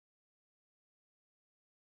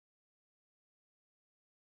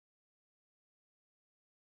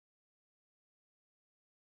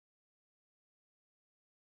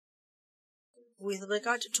With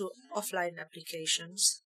regard to offline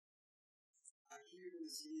applications,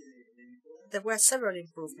 there were several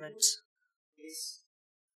improvements.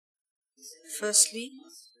 Firstly,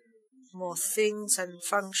 more things and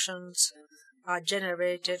functions are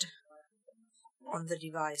generated on the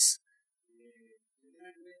device.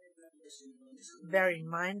 Bear in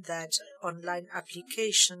mind that online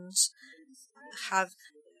applications have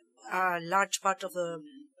a large part of the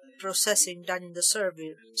processing done in the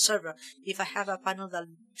server. If I have a panel that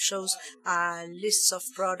shows lists of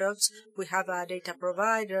products, we have a data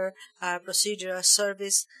provider, a procedure, a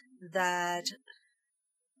service that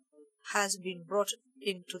has been brought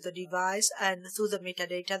into the device, and through the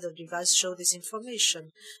metadata, the device shows this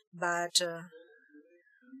information. But all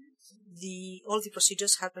the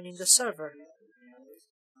procedures happen in the server,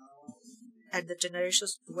 and the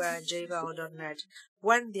generations were Java or .NET.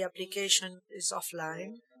 When the application is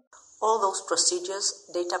offline, all those procedures,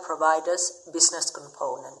 data providers, business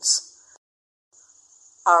components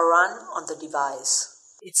are run on the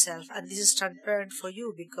device itself. And this is transparent for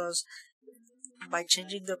you because by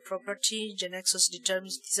changing the property, GeneXus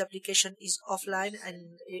determines this application is offline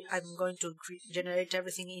and I'm going to generate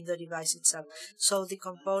everything in the device itself. So the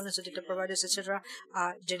components, the data providers, etc.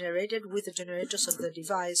 are generated with the generators of the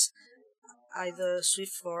device, either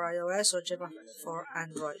Swift for iOS or Java for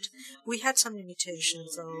Android. We had some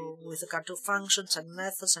limitations, though, with regard to functions and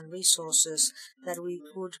methods and resources that we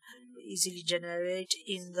could easily generate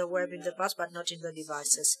in the web in the past, but not in the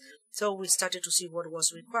devices. So we started to see what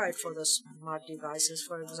was required for the smart devices.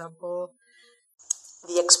 For example,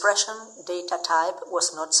 the expression data type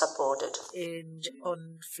was not supported in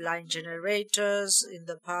offline generators in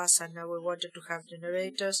the past, and now we wanted to have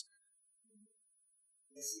generators.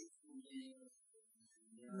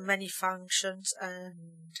 Many functions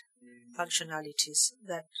and functionalities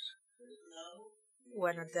that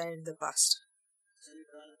were not there in the past.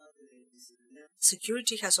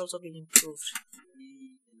 Security has also been improved.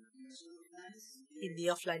 In the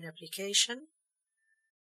offline application,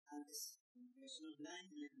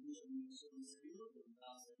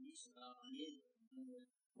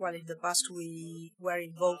 while in the past we were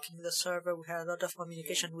invoking the server, we had a lot of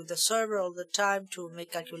communication with the server all the time to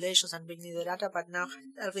make calculations and bring in the data, but now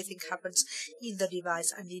everything happens in the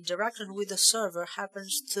device, and the interaction with the server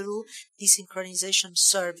happens through the synchronization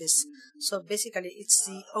service. So basically, it's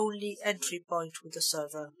the only entry point with the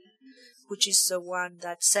server, which is the one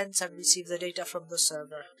that sends and receives the data from the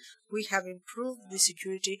server. We have improved the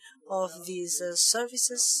security of these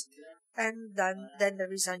services, and then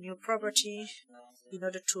there is a new property in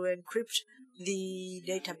order to encrypt the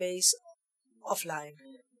database offline.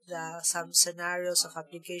 There are some scenarios of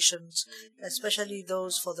applications, especially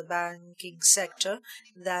those for the banking sector,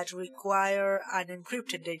 that require an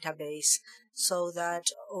encrypted database so that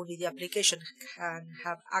only the application can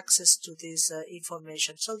have access to this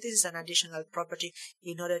information. So this is an additional property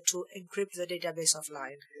in order to encrypt the database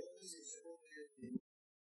offline.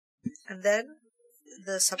 And then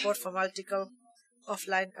the support for multiple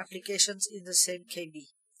offline applications in the same KB.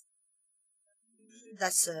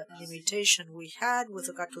 That's a limitation we had with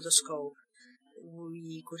regard to the scope.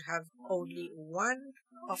 We could have only one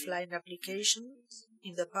offline application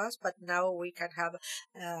in the past, but now we can have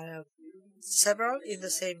several in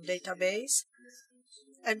the same database.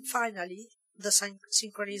 And finally, the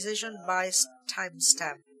synchronization by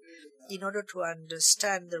timestamp. In order to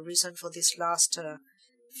understand the reason for this last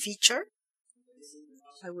feature,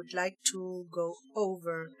 I would like to go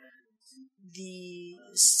over the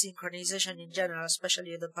synchronization in general,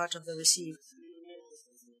 especially the part of the receive.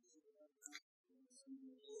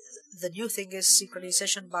 The new thing is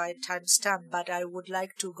synchronization by timestamp, but I would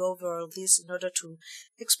like to go over this in order to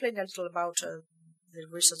explain a little about the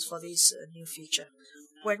reasons for this new feature.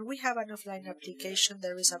 When we have an offline application,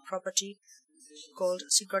 there is a property called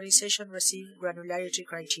synchronization receive granularity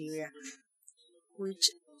criteria,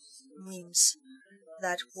 which means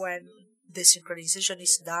that when the synchronization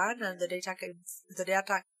is done and the data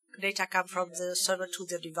come from the server to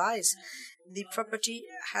the device, the property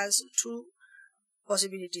has two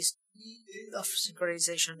possibilities of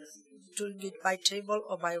synchronization: doing it by table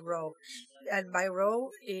or by row. And by row,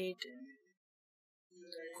 it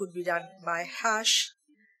could be done by hash,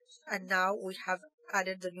 and now we have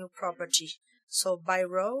added the new property. So by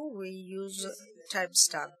row, we use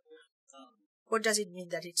timestamp. What does it mean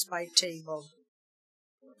that it's by table?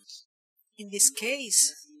 In this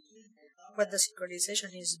case, when the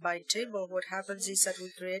synchronization is by table, what happens is that we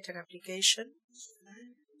create an application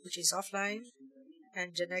which is offline,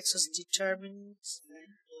 and GeneXus determines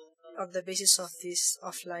on the basis of this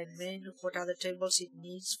offline main what are the tables it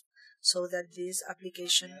needs so that this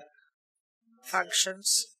application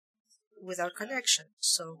functions without connection.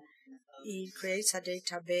 So it creates a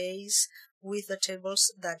database with the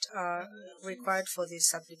tables that are required for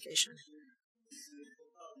this application.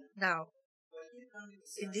 Now,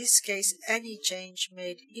 in this case, any change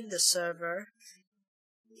made in the server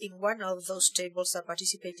in one of those tables that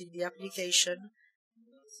participate in the application,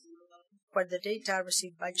 when the data are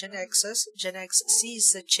received by GeneXus, GeneXus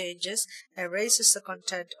sees the changes, erases the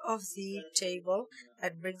content of the table,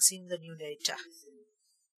 and brings in the new data.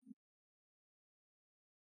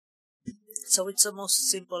 So it's a most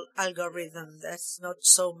simple algorithm. There's not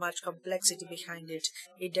so much complexity behind it.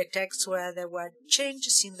 It detects where there were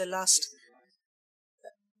changes in the last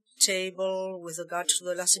table with regard to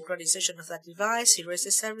the last synchronization of that device,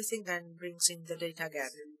 erases everything, and brings in the data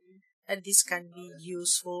again. And this can be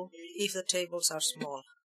useful if the tables are small,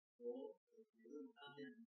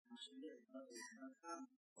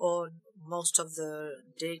 or most of the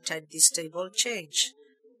data in this table change,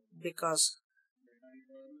 because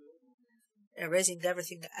erasing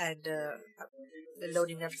everything and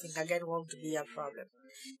loading everything again won't be a problem.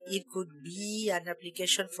 It could be an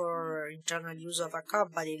application for internal use of a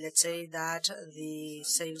company. Let's say that the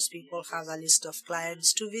salespeople have a list of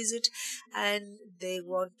clients to visit and they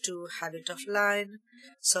want to have it offline,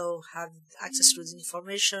 so have access to the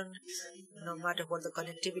information no matter what the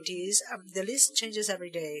connectivity is. The list changes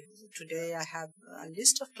every day. Today I have a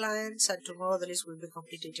list of clients and tomorrow the list will be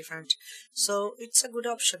completely different. So it's a good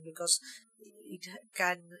option because it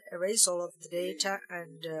can erase all of the data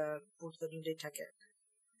and put the new data again.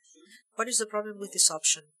 What is the problem with this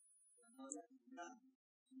option?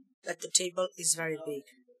 That the table is very big.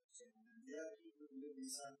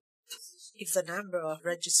 If the number of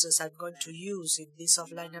registers I'm going to use in this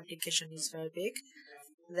offline application is very big,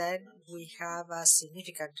 then we have a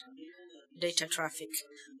significant data traffic.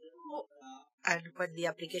 And when the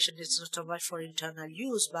application is not only for internal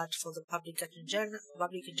use, but for the public in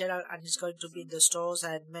general, and is going to be in the stores,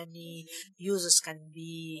 and many users can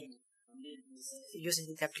be using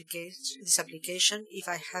this application, if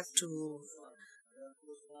I have to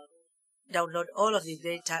download all of the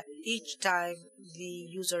data each time the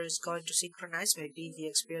user is going to synchronize, maybe the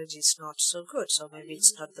experience is not so good, so maybe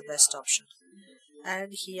it's not the best option. And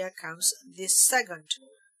here comes this second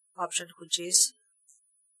option, which is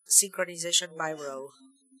synchronization by row.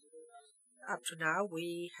 Up to now,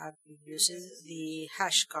 we have been using the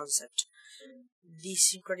hash concept. The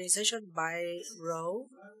synchronization by row,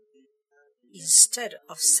 instead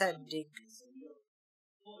of sending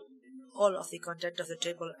all of the content of the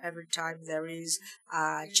table every time there is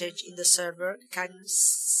a change in the server, can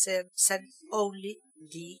send only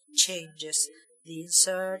the changes, the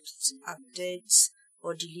inserts, updates,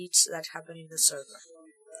 or deletes that happen in the server.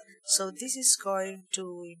 So this is going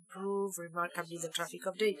to improve remarkably the traffic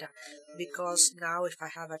of data, because now if I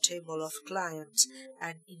have a table of clients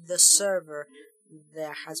and in the server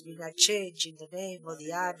there has been a change in the name or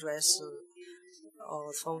the address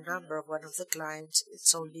or phone number of one of the clients,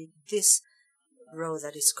 it's only this row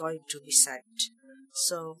that is going to be sent.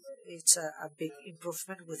 So it's a big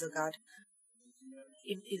improvement with regard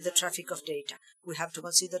in the traffic of data. We have to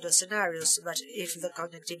consider the scenarios, but if the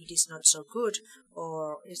connectivity is not so good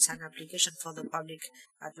or it's an application for the public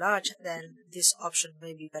at large, then this option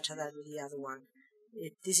may be better than the other one.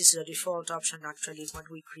 This is the default option actually when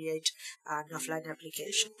we create an offline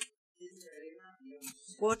application.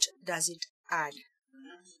 What does it add?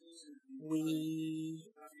 We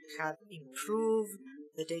have improved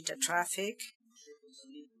the data traffic,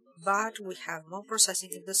 but we have more processing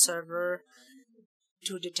in the server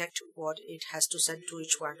to detect what it has to send to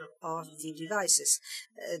each one of the devices.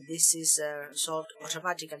 This is solved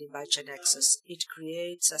automatically by GeneXus. It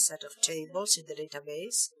creates a set of tables in the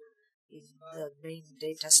database, in the main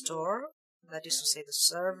data store, that is to say the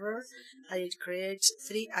server, and it creates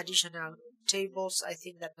 3 additional tables. I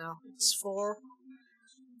think that now it's 4,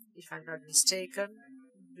 if I'm not mistaken,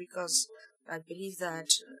 because I believe that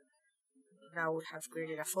now we have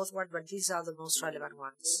created a 4th one, but these are the most relevant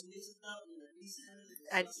ones.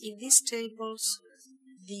 And in these tables,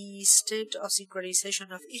 the state of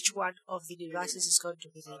synchronization of each one of the devices is going to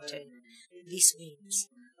be maintained. This means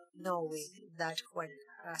knowing that when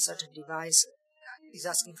a certain device is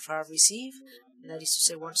asking for a receive, that is to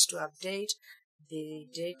say wants to update, the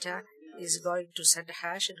data is going to send a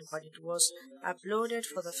hash, and when it was uploaded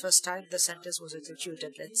for the first time, the sentence was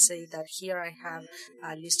executed. Let's say that here I have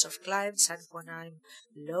a list of clients, and when I'm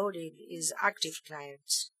loading is active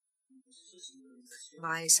clients.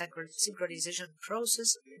 My synchronization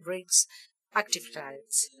process brings active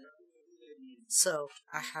clients. So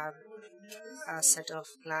I have a set of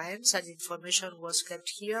clients, and information was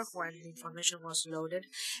kept here when the information was loaded,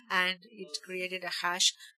 and it created a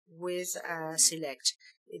hash with select.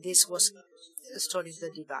 This was stored in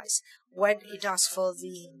the device. When it asks for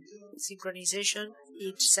the synchronization,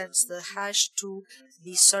 it sends the hash to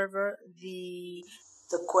the server. The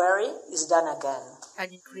query is done again,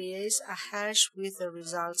 and it creates a hash with the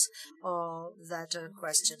results of that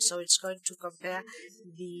question. So it's going to compare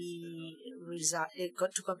the result. It's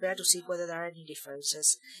going to compare to see whether there are any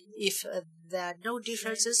differences. If there are no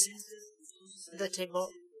differences, the table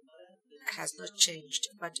has not changed.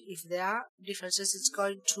 But if there are differences, it's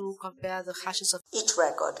going to compare the hashes of each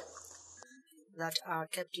record that are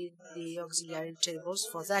kept in the auxiliary tables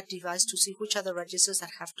for that device to see which are the registers that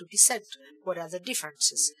have to be sent. What are the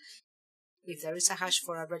differences? If there is a hash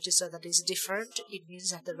for a register that is different, it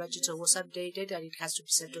means that the register was updated and it has to be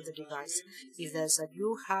sent to the device. If there's a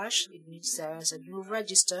new hash, it means there is a new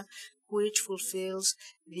register which fulfills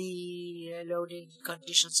the loading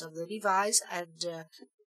conditions of the device, and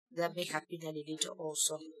there may have been a delete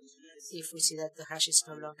also if we see that the hash is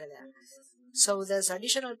no longer there. So there's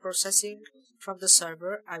additional processing from the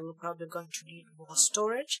server. I will probably going to need more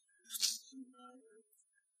storage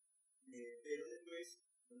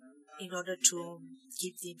in order to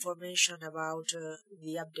keep the information about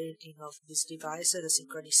the updating of this device and the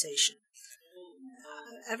synchronization.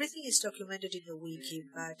 Everything is documented in the wiki,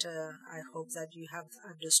 but I hope that you have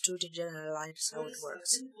understood in general lines how it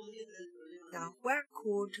works. Now, where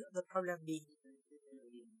could the problem be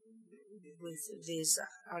with this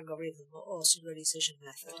algorithm or synchronization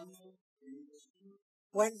method?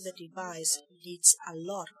 When the device needs a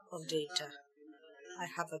lot of data, I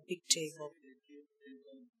have a big table,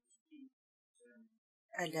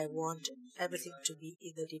 and I want everything to be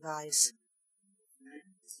in the device.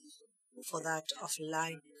 For that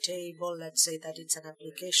offline table, let's say that it's an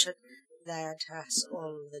application that has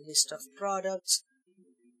all the list of products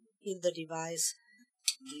in the device,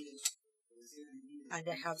 and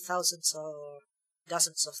I have thousands or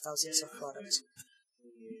dozens of thousands of products.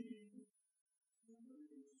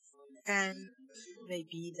 And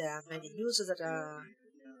maybe there are many users that are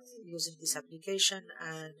using this application,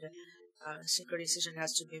 and synchronization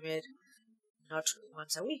has to be made not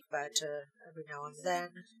once a week, but every now and then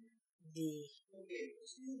the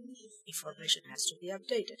information has to be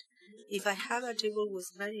updated. If I have a table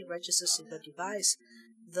with many registers in the device,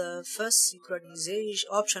 the first synchronization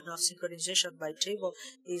option of synchronization by table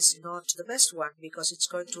is not the best one, because it's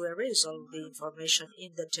going to erase all the information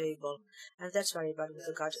in the table, and that's very bad with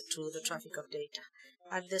regard to the traffic of data.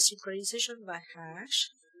 And the synchronization by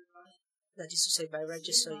hash, that is to say by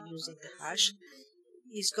register using the hash,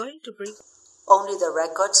 is going to bring only the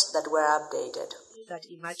records that were updated. That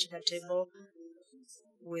imagine a table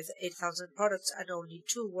with 8,000 products and only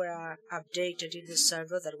 2 were updated in the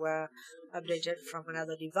server that were updated from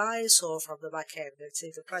another device or from the back end, let's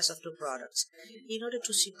say the price of 2 products. In order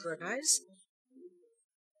to synchronize,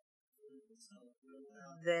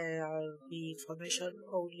 there will be information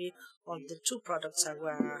only on the 2 products that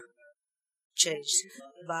were changed,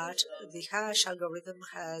 but the hash algorithm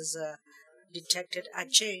has detected a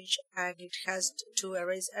change, and it has to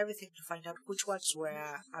erase everything to find out which ones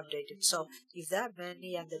were updated. So if there are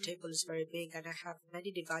many and the table is very big and I have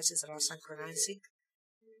many devices that are synchronizing,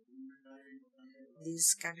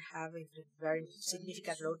 this can have a very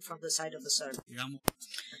significant load from the side of the server.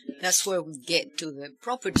 That's where we get to the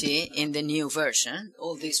property in the new version.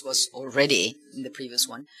 All this was already in the previous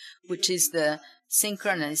one, which is the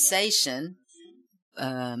synchronization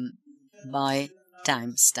by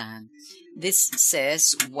timestamp. This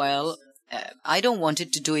says, well, I don't want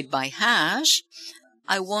it to do it by hash.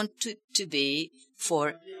 I want it to be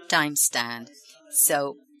for timestamp.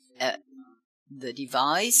 So the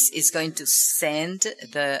device is going to send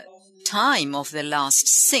the time of the last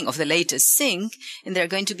sync, of the latest sync, and there are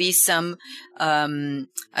going to be some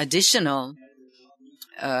additional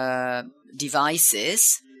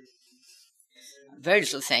devices. Very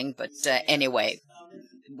little thing, but anyway,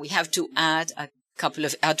 we have to add a couple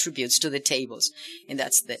of attributes to the tables, and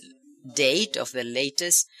that's the date of the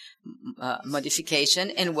latest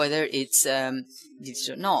modification and whether it's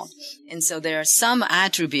digital or not. And so there are some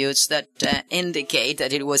attributes that indicate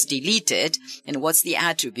that it was deleted, and what's the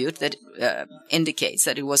attribute that indicates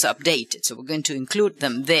that it was updated. So we're going to include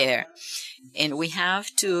them there. And we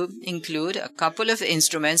have to include a couple of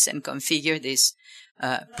instruments and configure this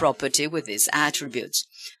property with these attributes.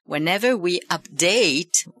 Whenever we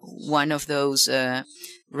update one of those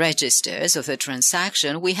registers of the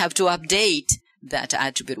transaction, we have to update that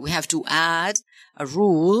attribute. We have to add a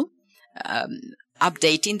rule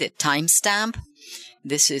updating the timestamp.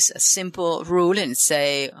 This is a simple rule, and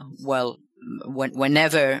say, well,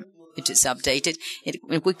 whenever it is updated,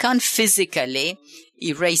 we can't physically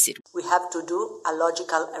erase it. We have to do a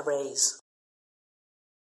logical erase.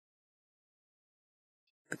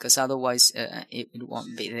 Because otherwise it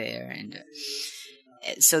won't be there. And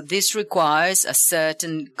so this requires a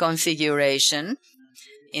certain configuration.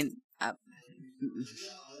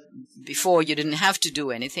 Before you didn't have to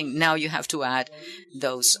do anything. Now you have to add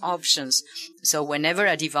those options. So whenever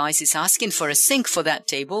a device is asking for a sync for that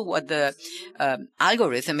table, what the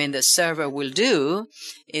algorithm in the server will do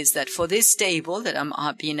is that for this table that I'm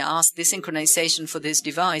being asked, this synchronization for this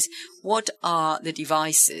device, what are the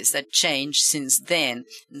devices that changed since then?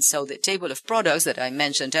 And so the table of products that I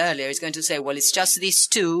mentioned earlier is going to say, well, it's just these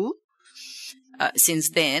two since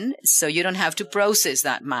then, so you don't have to process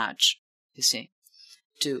that much, you see,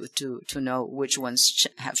 to know which ones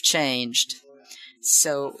have changed.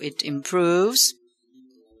 So it improves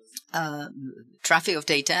traffic of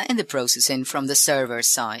data and the processing from the server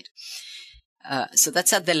side. So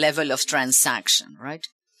that's at the level of transaction, right?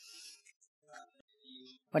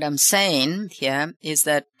 What I'm saying here is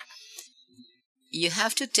that you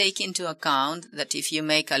have to take into account that if you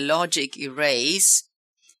make a logic erase,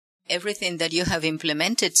 everything that you have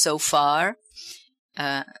implemented so far,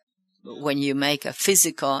 when you make a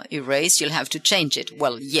physical erase, you'll have to change it.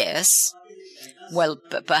 Well, yes. Well,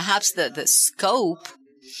 perhaps the scope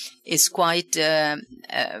is quite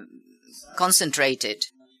concentrated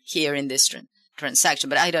here in this transaction,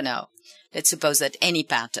 but I don't know. Let's suppose that any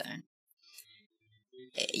pattern,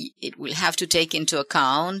 it will have to take into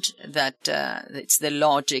account that it's the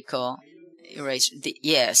logical erase.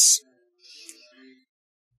 Yes.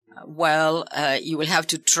 Well, you will have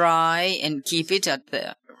to try and keep it at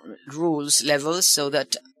the rules level so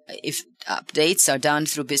that if updates are done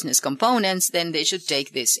through business components, then they should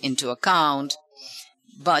take this into account.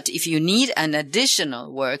 But if you need an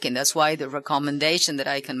additional work, and that's why the recommendation that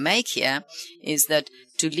I can make here is that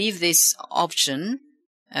to leave this option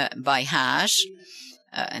by hash,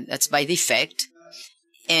 and that's by default.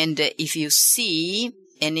 And if you see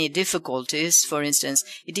any difficulties, for instance,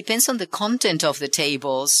 it depends on the content of the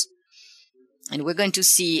tables. And we're going to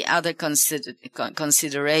see other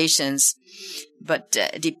considerations. But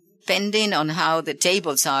depending on how the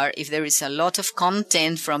tables are, if there is a lot of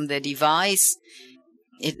content from the device,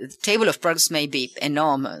 the table of products may be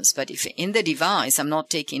enormous. But if in the device I'm not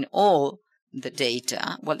taking all the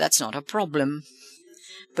data, well, that's not a problem.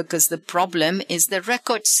 Because the problem is the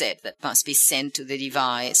record set that must be sent to the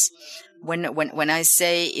device. When I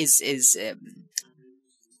say is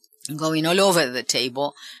going all over the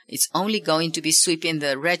table, it's only going to be sweeping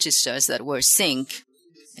the registers that were sync.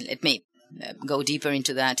 Let me go deeper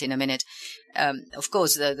into that in a minute. Of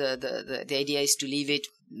course, the idea is to leave it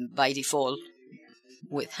by default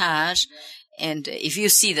with hash. And if you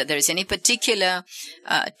see that there is any particular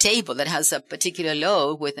table that has a particular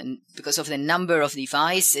load because of the number of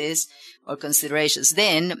devices or considerations,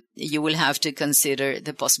 then you will have to consider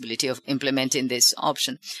the possibility of implementing this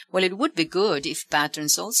option. Well, it would be good if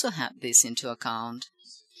patterns also have this into account.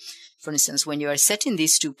 For instance, when you are setting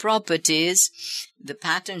these two properties, the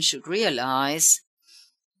pattern should realize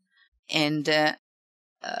and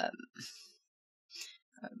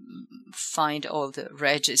find all the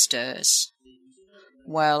registers.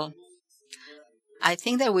 Well, I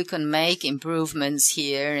think that we can make improvements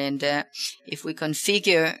here, and if we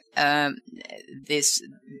configure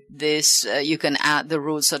this, you can add the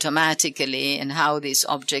rules automatically and how these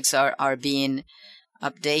objects are being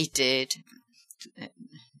updated,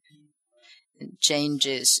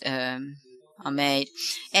 changes are made.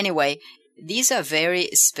 Anyway, these are very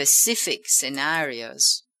specific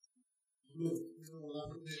scenarios,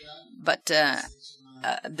 but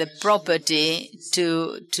the property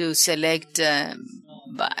to select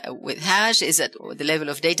with hash is at the level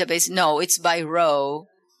of database. No, it's by row.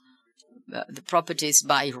 The property is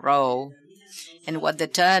by row. And what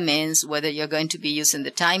determines whether you're going to be using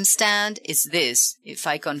the timestamp is this. If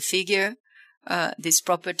I configure these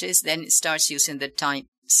properties, then it starts using the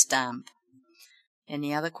timestamp.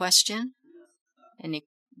 Any other question? Any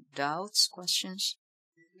doubts, questions?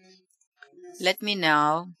 Let me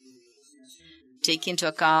now take into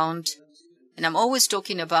account, and I'm always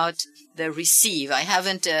talking about the receive. I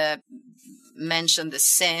haven't mentioned the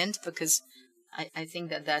send because I think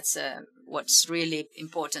that that's what's really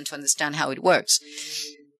important to understand how it works.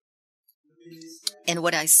 And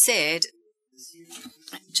what I said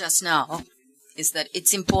just now is that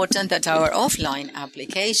it's important that our offline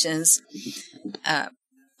applications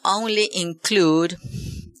only include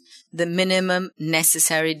the minimum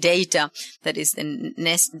necessary data, that is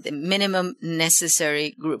the minimum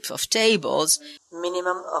necessary group of tables.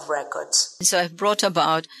 Minimum of records. So I've brought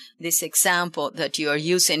about this example that you are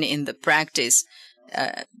using in the practice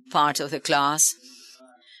part of the class,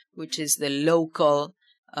 which is the local,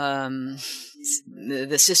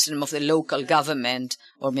 the system of the local government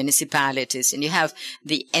or municipalities. And you have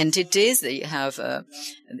the entities, you have the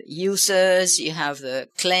users, you have the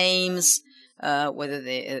claims, whether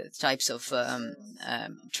the types of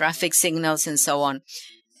traffic signals and so on.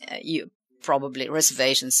 You probably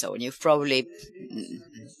reservations, so on. You've probably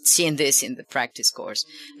seen this in the practice course.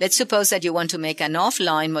 Let's suppose that you want to make an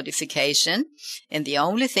offline modification, and the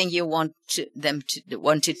only thing you want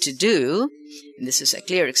it to do, and this is a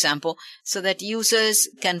clear example, so that users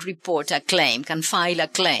can report a claim, can file a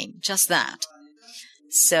claim, just that.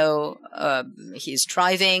 So he's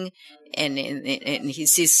driving, and he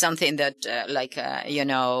sees something that,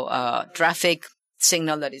 traffic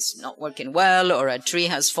signal that is not working well, or a tree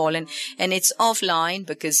has fallen, and it's offline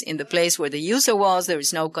because in the place where the user was, there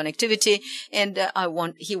is no connectivity, and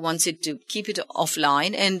he wants it to keep it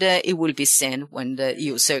offline, and it will be seen when the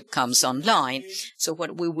user comes online. So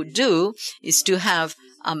what we would do is to have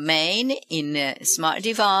a main in a smart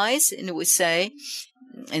device, and we say,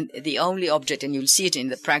 and the only object, and you'll see it in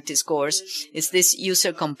the practice course, is this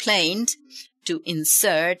user complaint, to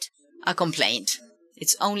insert a complaint.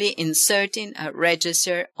 It's only inserting a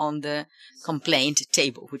register on the complaint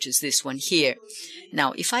table, which is this one here.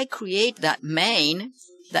 Now, if I create that main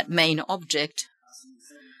object,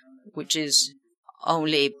 which is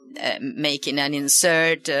only making an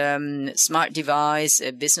insert, smart device,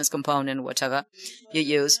 a business component, whatever you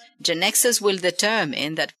use, GeneXus will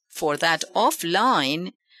determine that for that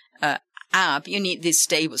offline app, you need these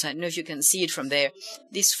tables. I don't know if you can see it from there,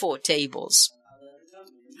 these 4 tables.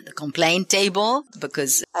 The complaint table,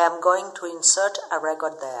 because I am going to insert a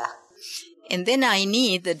record there. And then I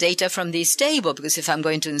need the data from this table, because if I'm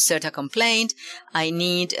going to insert a complaint, I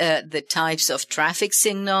need the types of traffic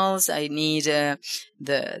signals, I need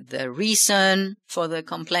the reason for the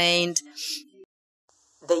complaint.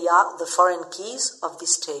 They are the foreign keys of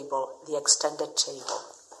this table, the extended table.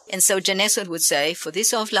 And so GeneXus would say, for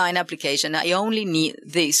this offline application, I only need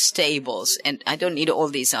these tables, and I don't need all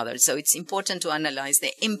these others. So it's important to analyze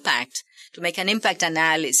the impact, to make an impact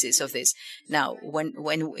analysis of this. Now, when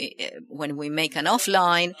we make an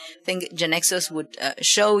offline, I think GeneXus would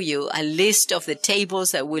show you a list of the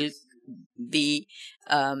tables that will be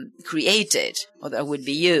created or that would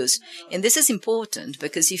be used. And this is important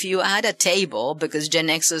because if you add a table, because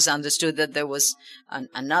GeneXus understood that there was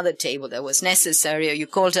another table that was necessary, or you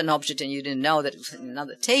called an object and you didn't know that it was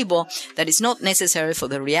another table that is not necessary for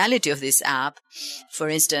the reality of this app, for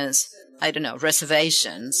instance, I don't know,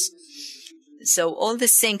 reservations. So all the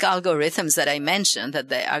sync algorithms that I mentioned, that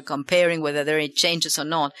they are comparing whether there are changes or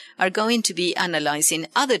not, are going to be analyzing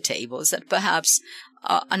other tables that perhaps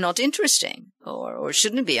are not interesting or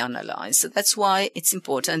shouldn't be analyzed. So that's why it's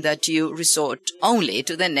important that you resort only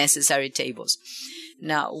to the necessary tables.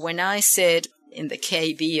 Now, when I said in the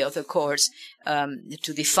KB of the course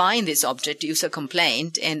to define this object, use a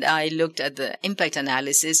complaint, and I looked at the impact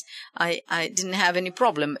analysis, I didn't have any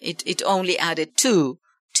problem. It only added 2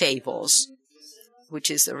 tables, which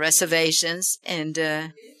is the reservations and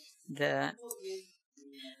the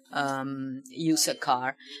user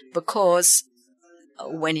car, because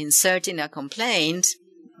when inserting a complaint,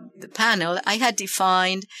 the panel, I had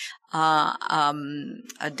defined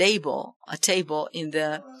a table in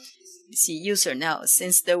the user. Now,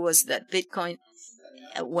 since there was that Bitcoin,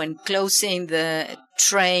 when closing the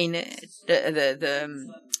train, the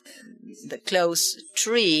closed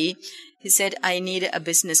tree, he said, I need a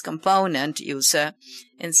business component user.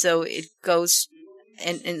 And so it goes,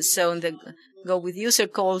 and so go with user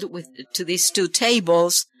called to these 2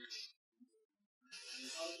 tables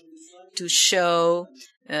to show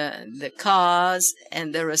the cars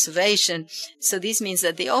and the reservation. So this means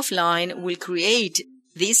that the offline will create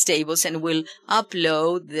these tables and will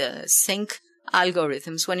upload the sync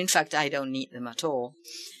algorithms when in fact I don't need them at all.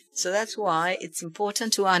 So that's why it's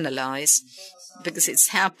important to analyze, because it's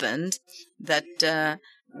happened that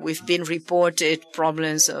we've been reported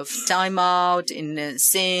problems of timeout in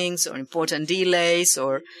syncs or important delays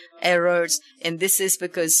or errors, and this is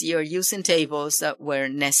because you're using tables that were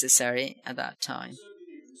necessary at that time.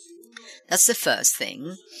 That's the first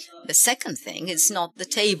thing. The second thing is not the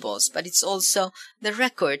tables, but it's also the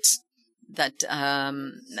records that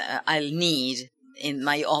I'll need in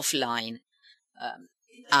my offline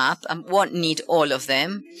app. I won't need all of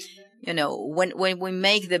them. You know, when we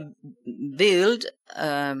make the build,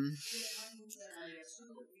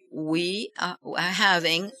 we are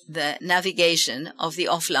having the navigation of the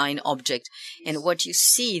offline object. And what you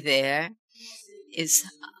see there is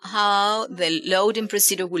how the loading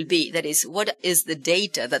procedure will be. That is, what is the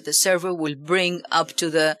data that the server will bring up to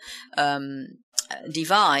the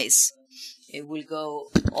device. It will go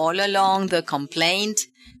all along the complaint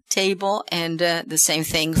table, and the same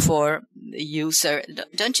thing for the user.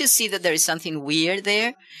 Don't you see that there is something weird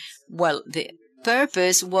there? Well, the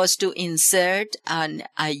purpose was to insert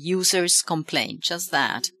a user's complaint, just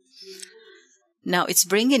that. Now it's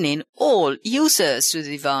bringing in all users to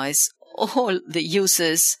the device. All the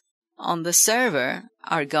users on the server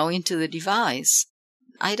are going to the device.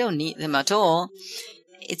 I don't need them at all.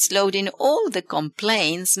 It's loading all the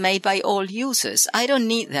complaints made by all users. I don't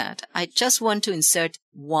need that. I just want to insert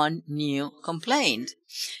one new complaint.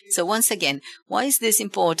 So once again, why is this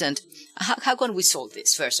important? How can we solve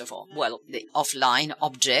this, first of all? Well, the offline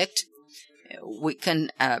object, we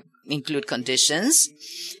can include conditions.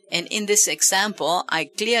 And in this example, I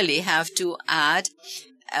clearly have to add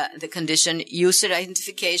the condition user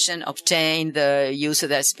identification, obtain the user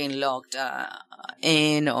that's been logged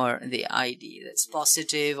in, or the ID that's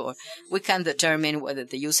positive, or we can determine whether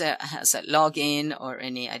the user has a login or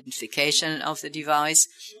any identification of the device,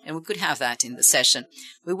 and we could have that in the session.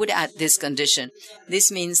 We would add this condition. This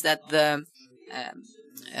means that the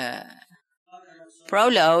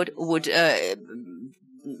ProLoad would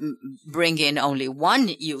bring in only one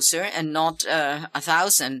user and not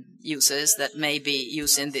 1,000 users that may be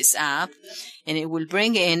using this app, and it will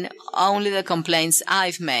bring in only the complaints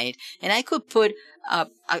I've made. And I could put a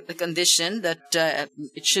condition that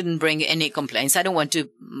it shouldn't bring any complaints. I don't want to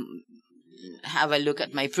have a look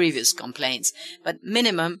at my previous complaints, but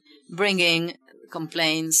minimum bringing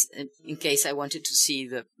complaints in case I wanted to see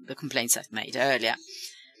the complaints I've made earlier.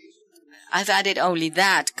 I've added only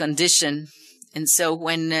that condition. And so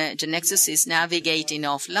when GeneXus is navigating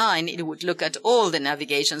offline, it would look at all the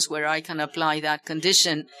navigations where I can apply that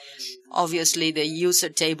condition. Obviously, the user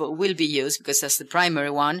table will be used because that's the primary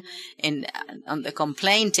one. And on the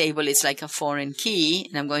complaint table, it's like a foreign key,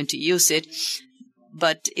 and I'm going to use it.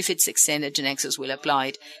 But if it's extended, GeneXus will apply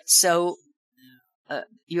it. So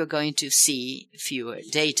you're going to see fewer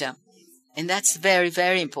data. And that's very,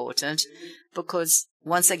 very important because,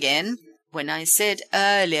 once again, when I said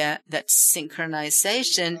earlier that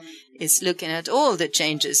synchronization is looking at all the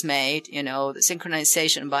changes made, the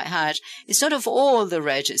synchronization by hash, it's not of all the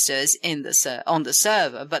registers in on the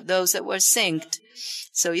server, but those that were synced.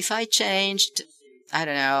 So if I changed, I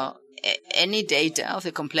don't know, any data of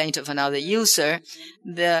the complaint of another user,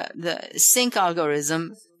 the sync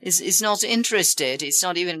algorithm is not interested. It's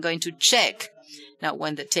not even going to check. Now,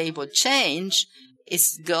 when the table change,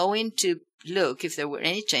 it's going to look if there were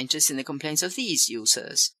any changes in the complaints of these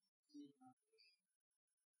users.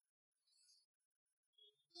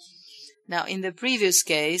 Now, in the previous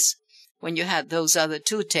case, when you had those other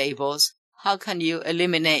two tables, how can you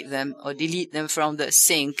eliminate them or delete them from the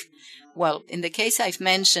sync? Well, in the case I've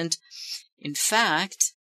mentioned, in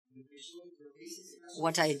fact,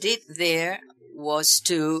 what I did there was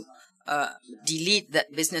to delete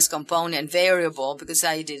that business component variable because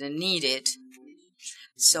I didn't need it.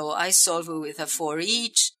 So I solve it with a for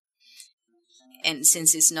each, and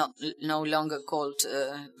since it's no longer called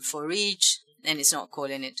for each, and it's not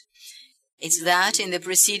calling it. It's that in the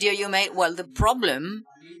procedure you made. Well, the problem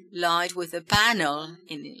lied with the panel,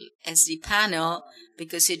 in the SD panel,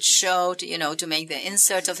 because it showed, to make the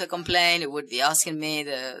insert of the complaint, it would be asking me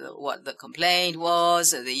what the complaint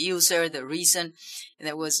was, the user, the reason, and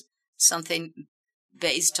there was something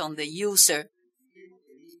based on the user.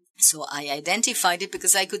 So I identified it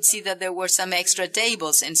because I could see that there were some extra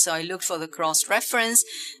tables. And so I looked for the cross-reference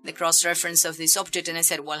of this object. And I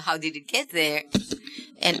said, well, how did it get there?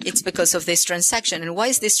 And it's because of this transaction. And why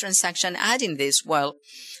is this transaction adding this? Well,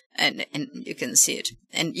 and you can see it.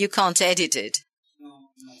 And you can't edit it.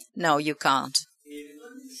 No, you can't.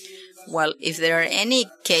 Well, if there are any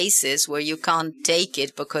cases where you can't take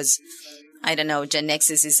it because, I don't know,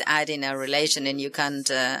 GeneXus is adding a relation and you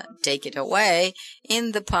can't take it away,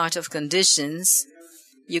 in the part of conditions,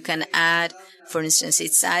 you can add, for instance,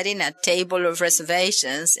 it's adding a table of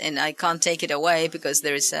reservations and I can't take it away because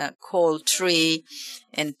there is a call tree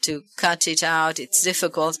and to cut it out, it's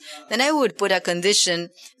difficult. Then I would put a condition.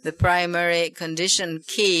 The primary condition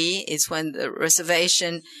key is when the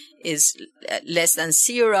reservation is less than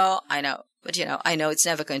 0. I know, but I know it's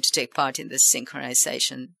never going to take part in the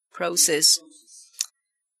synchronization process.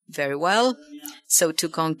 Very well. So to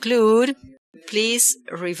conclude, please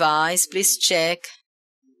revise, please check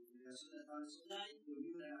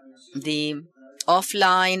the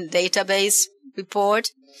offline database report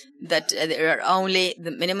that there are only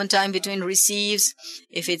the minimum time between receives,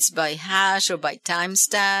 if it's by hash or by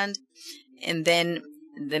timestamp, and then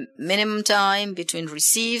the minimum time between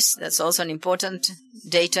receives, that's also an important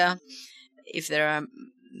data. If there are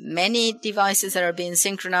many devices that are being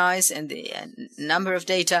synchronized and the number of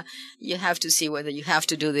data, you have to see whether you have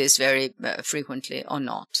to do this very frequently or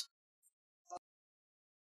not.